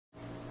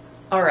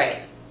All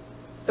right,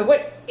 so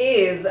what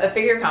is a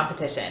figure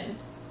competition?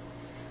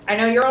 I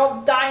know you're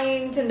all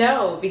dying to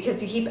know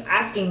because you keep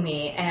asking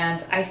me,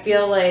 and I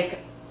feel like,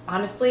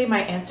 honestly,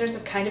 my answers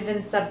have kind of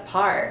been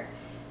subpar.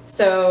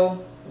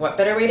 So what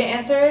better way to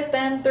answer it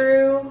than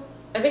through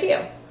a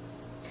video?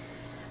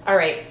 All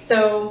right,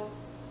 so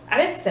at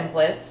its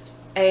simplest,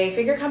 a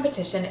figure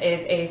competition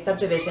is a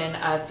subdivision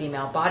of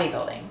female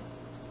bodybuilding.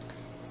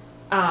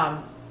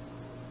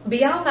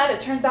 Beyond that,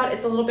 it turns out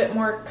it's a little bit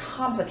more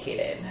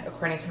complicated,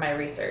 according to my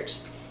research.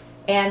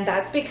 And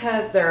that's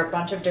because there are a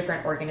bunch of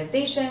different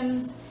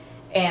organizations,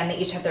 and they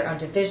each have their own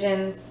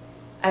divisions,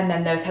 and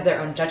then those have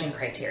their own judging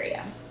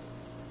criteria.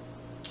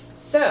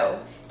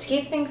 So, to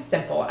keep things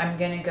simple, I'm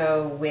going to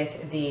go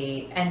with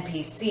the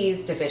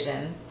NPC's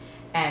divisions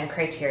and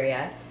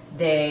criteria.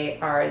 They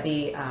are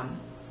the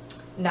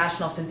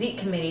National Physique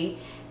Committee,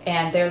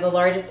 and they're the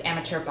largest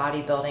amateur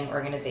bodybuilding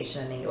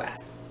organization in the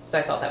US. So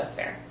I felt that was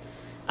fair.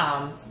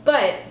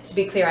 But to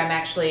be clear, I'm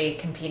actually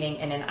competing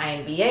in an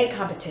INBA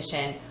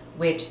competition,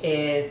 which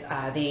is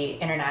the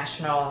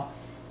International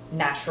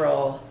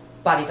Natural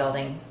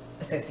Bodybuilding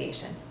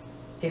Association.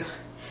 Phew.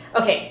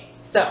 Okay,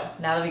 so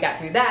now that we got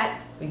through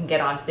that, we can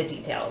get on to the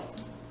details.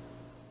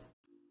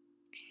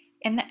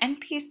 In the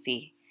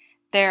NPC,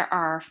 there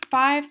are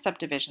 5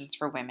 subdivisions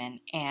for women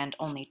and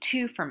only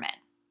 2 for men.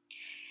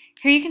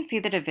 Here you can see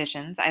the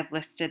divisions. I've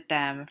listed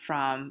them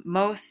from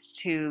most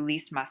to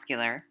least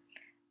muscular.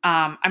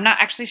 I'm not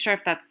actually sure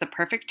if that's the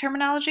perfect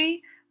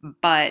terminology,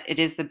 but it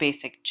is the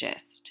basic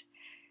gist.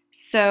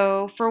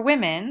 So for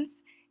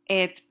women's,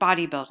 it's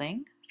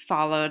bodybuilding,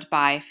 followed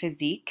by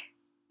physique,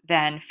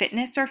 then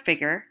fitness or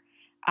figure.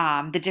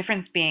 The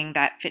difference being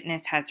that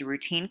fitness has a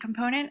routine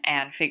component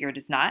and figure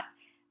does not.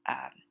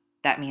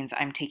 That means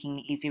I'm taking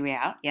the easy way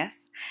out,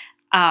 yes.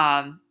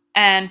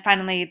 And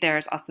finally,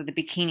 there's also the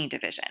bikini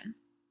division.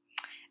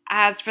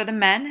 As for the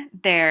men,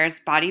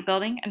 there's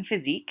bodybuilding and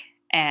physique,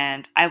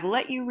 and I will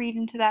let you read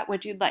into that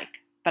what you'd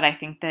like, but I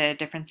think the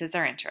differences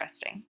are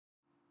interesting.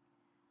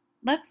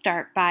 Let's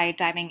start by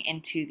diving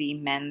into the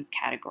men's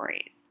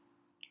categories.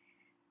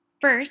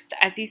 First,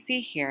 as you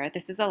see here,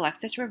 this is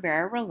Alexis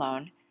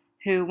Rivera-Rolón,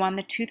 who won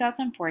the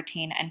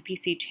 2014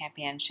 NPC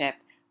Championship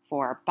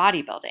for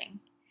bodybuilding.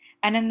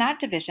 And in that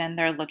division,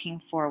 they're looking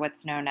for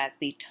what's known as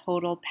the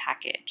total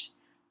package,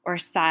 or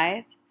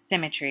size,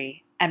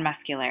 symmetry, and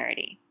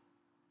muscularity.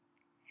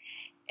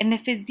 In the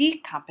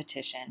physique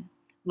competition,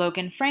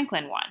 Logan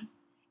Franklin won,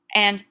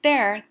 and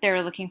there they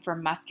were looking for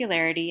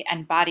muscularity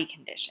and body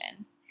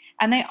condition.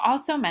 And they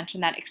also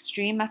mentioned that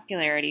extreme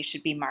muscularity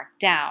should be marked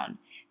down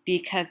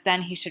because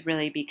then he should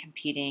really be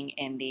competing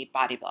in the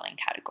bodybuilding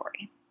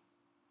category.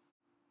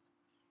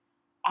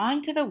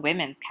 On to the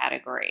women's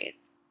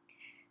categories.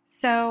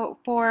 So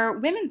for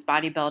women's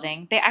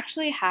bodybuilding, they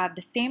actually have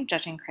the same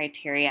judging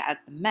criteria as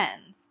the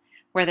men's,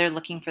 where they're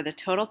looking for the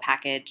total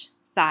package,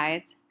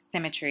 size,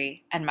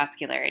 symmetry, and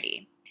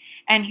muscularity.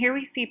 And here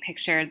we see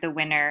pictured the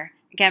winner,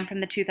 again from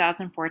the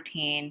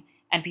 2014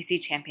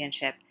 NPC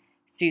Championship,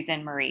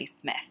 Susan Marie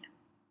Smith.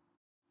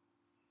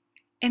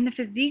 In the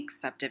physique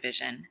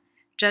subdivision,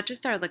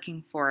 judges are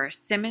looking for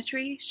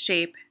symmetry,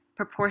 shape,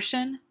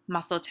 proportion,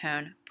 muscle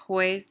tone,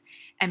 poise,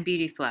 and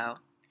beauty flow.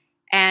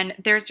 And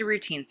there's a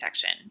routine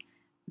section.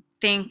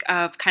 Think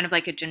of kind of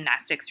like a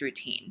gymnastics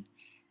routine.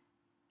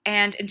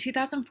 And in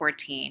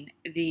 2014,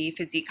 the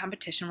physique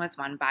competition was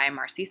won by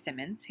Marcy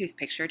Simmons, who's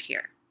pictured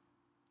here.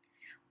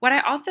 What I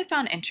also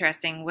found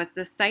interesting was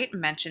the site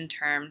mentioned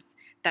terms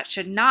that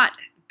should not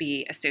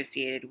be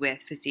associated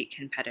with physique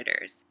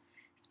competitors,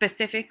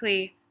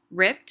 specifically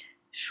ripped,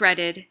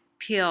 shredded,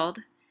 peeled,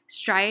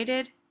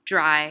 striated,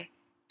 dry,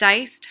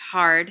 diced,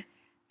 hard,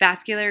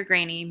 vascular,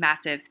 grainy,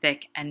 massive,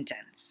 thick, and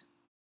dense.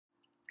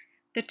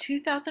 The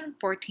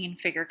 2014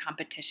 figure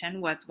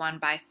competition was won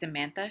by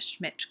Samantha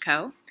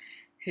Schmitschko,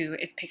 who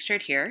is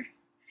pictured here.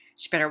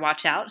 She better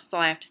watch out, that's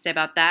all I have to say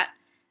about that.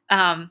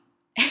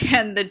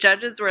 And the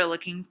judges were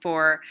looking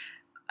for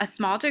a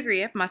small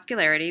degree of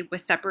muscularity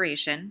with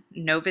separation,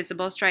 no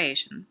visible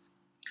striations.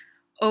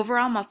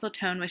 Overall muscle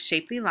tone with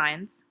shapely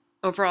lines,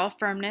 overall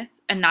firmness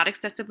and not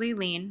excessively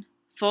lean,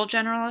 full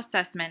general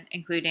assessment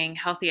including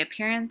healthy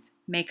appearance,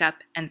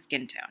 makeup, and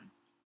skin tone.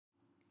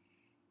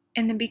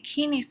 In the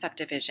bikini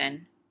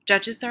subdivision,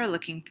 judges are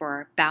looking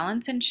for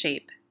balance and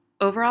shape,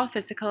 overall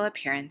physical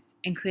appearance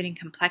including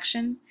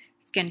complexion,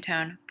 skin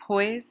tone,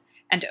 poise,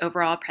 and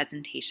overall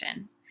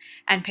presentation.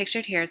 And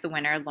pictured here is the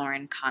winner,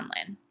 Lauren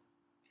Conlin.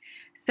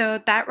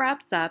 So that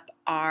wraps up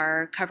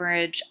our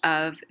coverage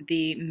of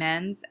the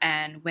men's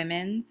and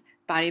women's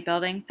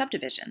bodybuilding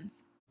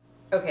subdivisions.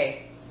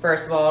 Okay,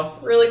 first of all,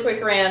 really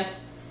quick rant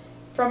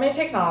from a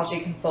technology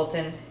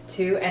consultant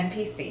to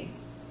NPC.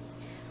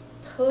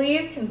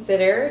 Please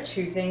consider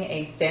choosing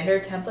a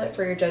standard template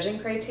for your judging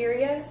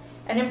criteria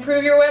and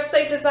improve your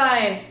website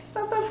design. It's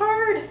not that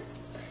hard.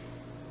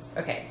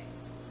 Okay,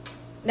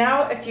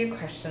 now a few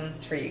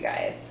questions for you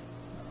guys.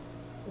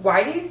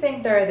 Why do you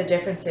think there are the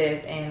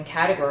differences in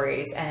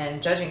categories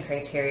and judging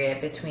criteria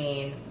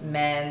between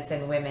men's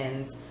and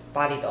women's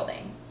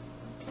bodybuilding?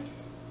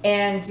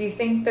 And do you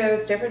think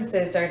those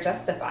differences are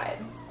justified?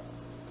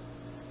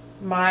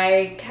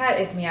 My cat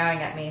is meowing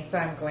at me, so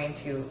I'm going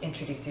to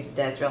introduce you to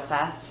Des real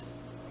fast.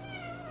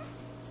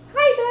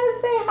 Hi,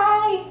 Des, say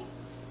hi.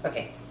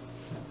 Okay,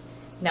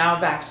 now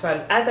back to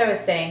what, as I was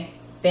saying,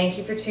 thank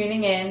you for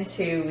tuning in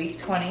to week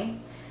 20,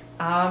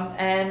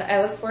 and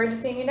I look forward to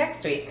seeing you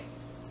next week.